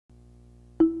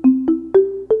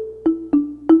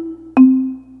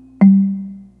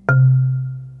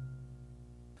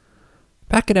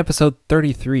Back in episode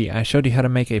 33, I showed you how to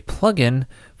make a plugin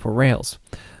for Rails.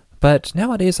 But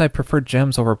nowadays I prefer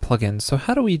gems over plugins, so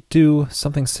how do we do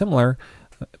something similar,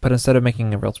 but instead of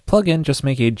making a Rails plugin, just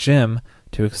make a gem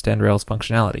to extend Rails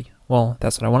functionality? Well,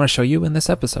 that's what I want to show you in this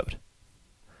episode.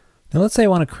 Now let's say I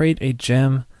want to create a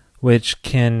gem which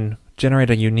can generate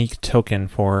a unique token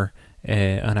for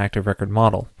an active record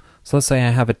model. So let's say I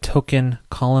have a token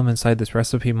column inside this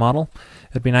recipe model.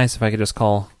 It'd be nice if I could just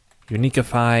call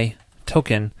Uniquify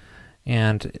token,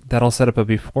 and that'll set up a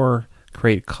before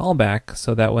create callback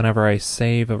so that whenever I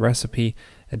save a recipe,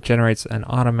 it generates an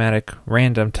automatic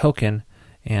random token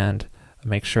and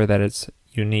make sure that it's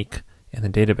unique in the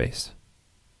database.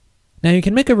 Now you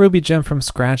can make a Ruby gem from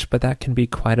scratch, but that can be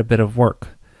quite a bit of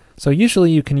work. So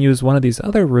usually you can use one of these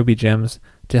other Ruby gems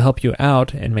to help you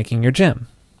out in making your gem.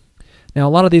 Now a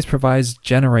lot of these provides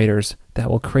generators that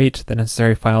will create the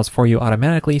necessary files for you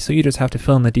automatically, so you just have to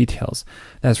fill in the details.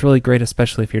 That's really great,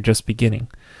 especially if you're just beginning.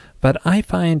 But I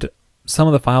find some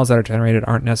of the files that are generated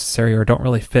aren't necessary or don't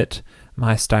really fit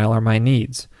my style or my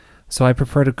needs. So I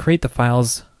prefer to create the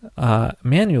files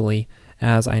manually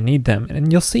as I need them.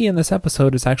 And you'll see in this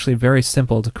episode it's actually very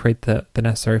simple to create the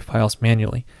necessary files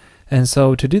manually. And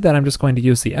so to do that, I'm just going to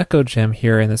use the Echo gem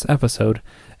here in this episode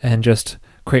and just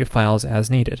create files as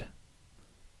needed.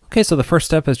 Okay, so the first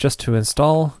step is just to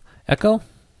install Echo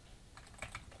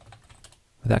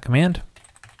with that command.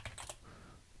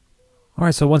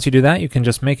 Alright, so once you do that, you can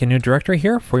just make a new directory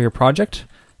here for your project.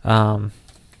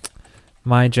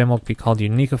 My gem will be called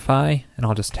Uniquify, and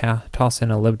I'll just toss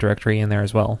in a lib directory in there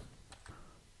as well.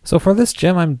 So for this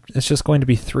gem, it's just going to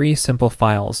be 3 simple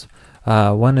files.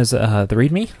 One is the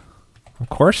README, of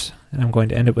course, and I'm going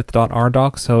to end it with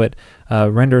 .rdoc so it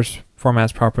renders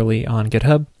formats properly on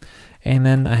GitHub. And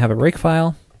then I have a rake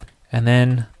file, and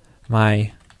then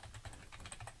my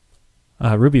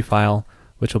Ruby file,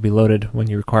 which will be loaded when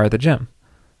you require the gem.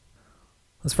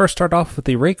 Let's first start off with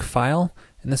the rake file,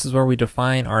 and this is where we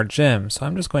define our gem. So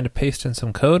I'm just going to paste in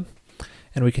some code,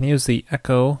 and we can use the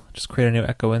Echo, just create a new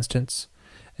Echo instance,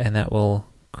 and that will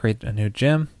create a new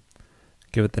gem.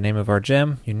 Give it the name of our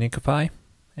gem, Uniquify,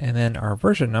 and then our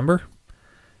version number.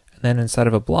 And then inside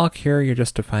of a block here, you're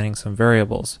just defining some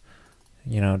variables.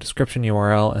 Description,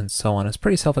 URL, and so on. It's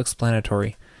pretty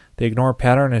self-explanatory. The ignore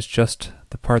pattern is just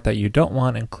the part that you don't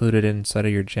want included inside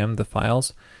of your gem, the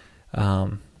files. We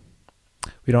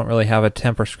don't really have a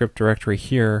temp or script directory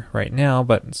here right now,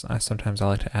 but sometimes I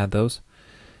like to add those.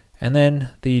 And then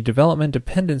the development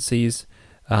dependencies,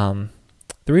 the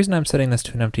reason I'm setting this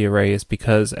to an empty array is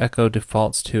because Echo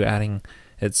defaults to adding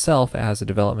itself as a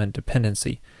development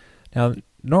dependency. Now,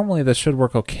 normally this should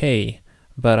work okay,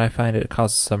 but I find it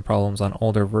causes some problems on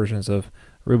older versions of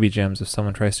Ruby gems if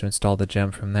someone tries to install the gem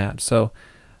from that. So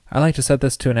I like to set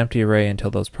this to an empty array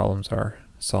until those problems are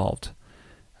solved.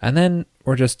 And then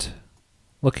we're just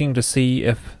looking to see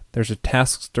if there's a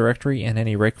tasks directory and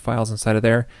any rake files inside of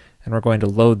there, and we're going to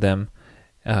load them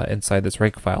inside this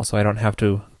rake file. So I don't have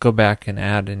to go back and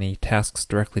add any tasks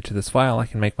directly to this file. I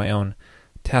can make my own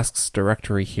tasks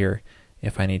directory here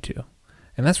if I need to.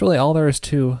 And that's really all there is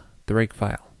to the rake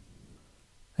file.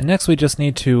 And next we just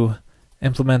need to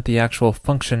implement the actual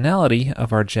functionality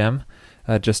of our gem,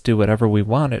 just do whatever we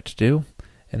want it to do.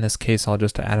 In this case, I'll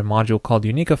just add a module called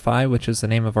Uniquify, which is the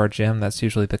name of our gem. That's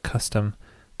usually the custom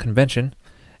convention.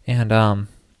 And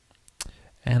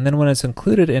then when it's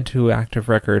included into Active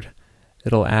Record,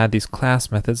 it'll add these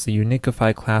class methods, the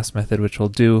Uniquify class method, which will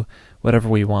do whatever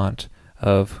we want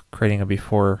of creating a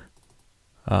before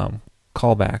create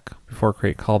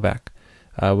callback,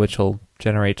 which will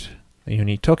generate a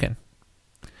unique token.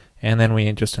 And then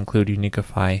we just include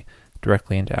Uniquify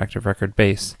directly into Active Record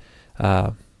base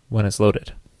when it's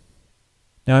loaded.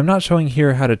 Now I'm not showing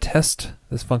here how to test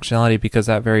this functionality because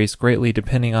that varies greatly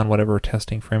depending on whatever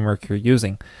testing framework you're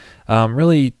using.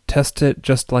 Really test it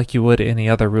just like you would any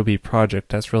other Ruby project.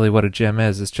 That's really what a gem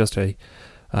is. It's just a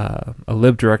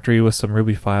lib directory with some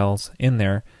Ruby files in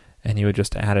there, and you would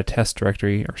just add a test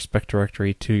directory or spec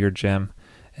directory to your gem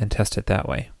and test it that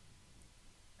way.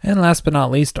 And last but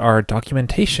not least, our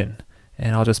documentation.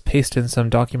 And I'll just paste in some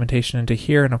documentation into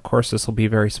here, and of course this will be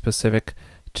very specific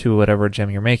to whatever gem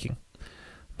you're making.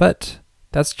 But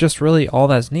that's just really all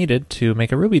that's needed to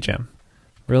make a Ruby gem.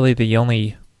 Really the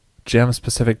only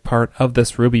gem-specific part of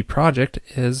this Ruby project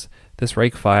is this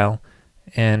rake file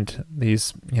and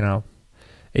these,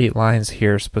 8 lines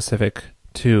here specific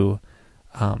to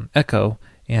Echo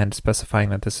and specifying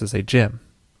that this is a gem.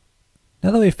 Now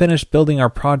that we've finished building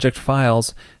our project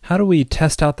files, how do we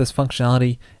test out this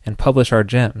functionality and publish our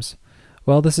gems?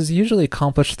 Well, this is usually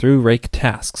accomplished through rake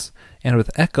tasks. And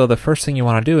with Echo, the first thing you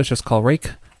want to do is just call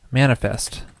rake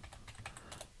manifest.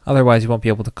 Otherwise, you won't be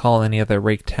able to call any other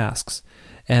rake tasks.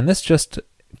 And this just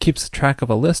keeps track of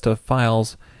a list of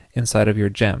files inside of your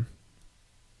gem.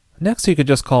 Next, you could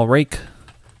just call rake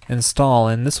install,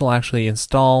 and this will actually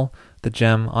install the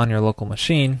gem on your local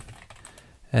machine,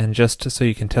 and just so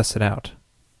you can test it out.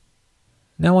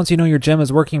 Now, once you know your gem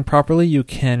is working properly, you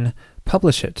can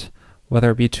publish it,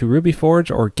 whether it be to RubyForge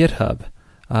or GitHub.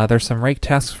 There's some rake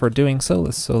tasks for doing so,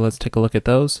 let's take a look at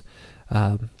those.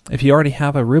 If you already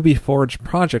have a RubyForge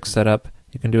project set up,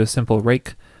 you can do a simple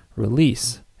rake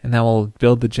release, and that will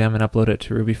build the gem and upload it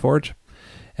to RubyForge.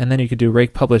 And then you could do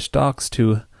rake publish docs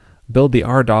to build the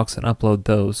RDocs and upload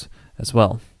those as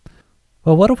well.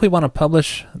 Well, what if we want to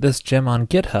publish this gem on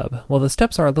GitHub? Well, the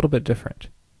steps are a little bit different.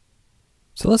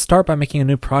 So let's start by making a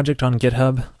new project on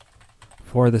GitHub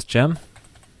for this gem.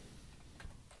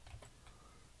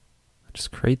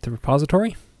 Just create the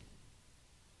repository.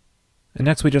 And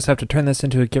next we just have to turn this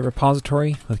into a Git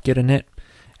repository with git init,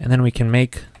 and then we can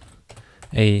make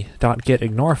a .git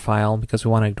ignore file because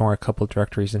we want to ignore a couple of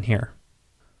directories in here.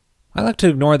 I like to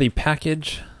ignore the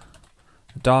package,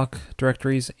 doc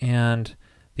directories, and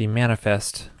the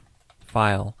manifest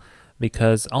file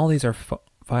because all these are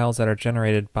files that are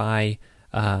generated by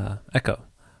Echo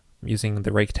using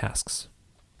the rake tasks.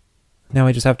 Now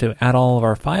we just have to add all of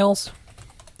our files,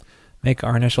 make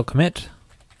our initial commit,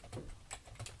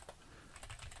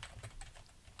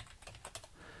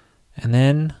 and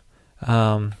then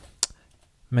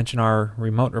mention our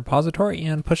remote repository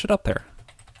and push it up there.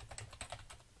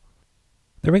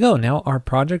 There we go. Now our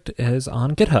project is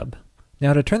on GitHub.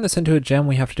 Now to turn this into a gem,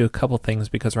 we have to do a couple things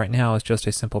because right now it's just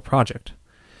a simple project.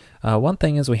 One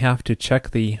thing is we have to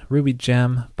check the Ruby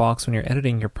gem box when you're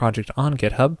editing your project on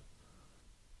GitHub.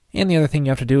 And the other thing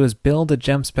you have to do is build a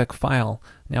gem spec file.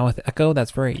 Now with Echo,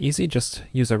 that's very easy. Just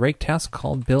use a rake task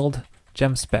called build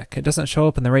gem spec. It doesn't show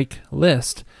up in the rake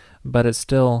list, but it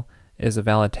still is a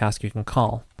valid task you can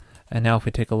call. And now if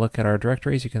we take a look at our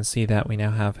directories, you can see that we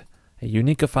now have a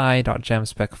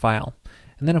uniquify.gemspec file.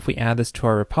 And then if we add this to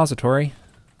our repository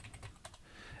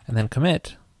and then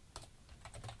commit,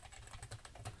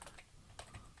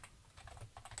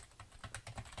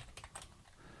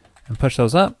 and push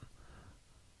those up,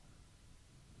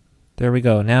 there we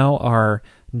go. Now our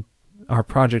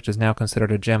project is now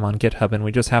considered a gem on GitHub, and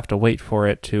we just have to wait for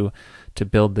it to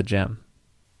build the gem.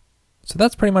 So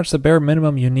that's pretty much the bare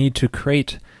minimum you need to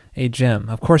create a gem.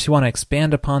 Of course, you want to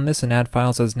expand upon this and add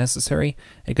files as necessary.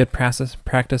 A good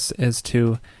practice is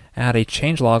to add a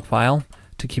changelog file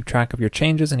to keep track of your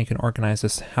changes, and you can organize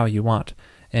this how you want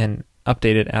and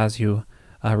update it as you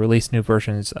release new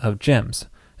versions of gems.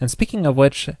 And speaking of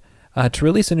which, to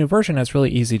release a new version, it's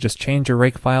really easy. Just change your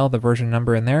rake file, the version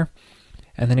number in there,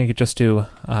 and then you could just do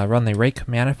run the rake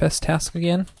manifest task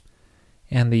again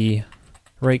and the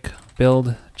rake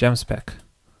build gem spec,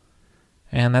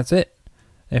 and that's it.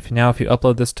 If you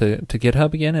upload this to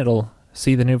GitHub again, it'll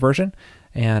see the new version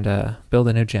and build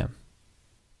a new gem.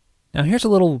 Now here's a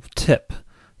little tip.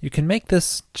 You can make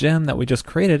this gem that we just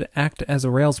created act as a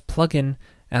Rails plugin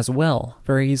as well,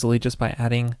 very easily, just by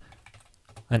adding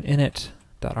an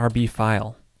init.rb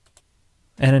file.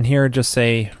 And in here just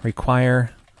say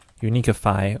require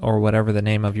uniquify or whatever the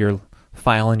name of your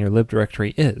file in your lib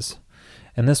directory is.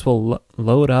 And this will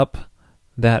load up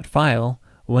that file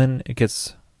when it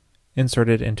gets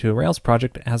inserted into a Rails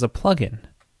project as a plugin.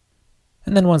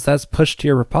 And then once that's pushed to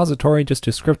your repository, just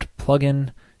do script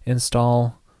plugin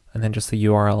install and then just the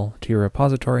URL to your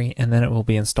repository, and then it will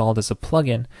be installed as a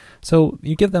plugin. So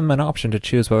you give them an option to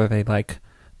choose whether they like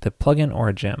the plugin or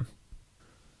a gem.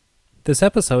 This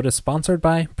episode is sponsored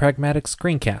by Pragmatic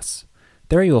Screencasts.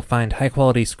 There you will find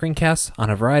high-quality screencasts on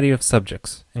a variety of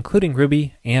subjects, including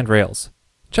Ruby and Rails.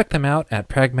 Check them out at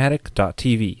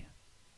pragmatic.tv.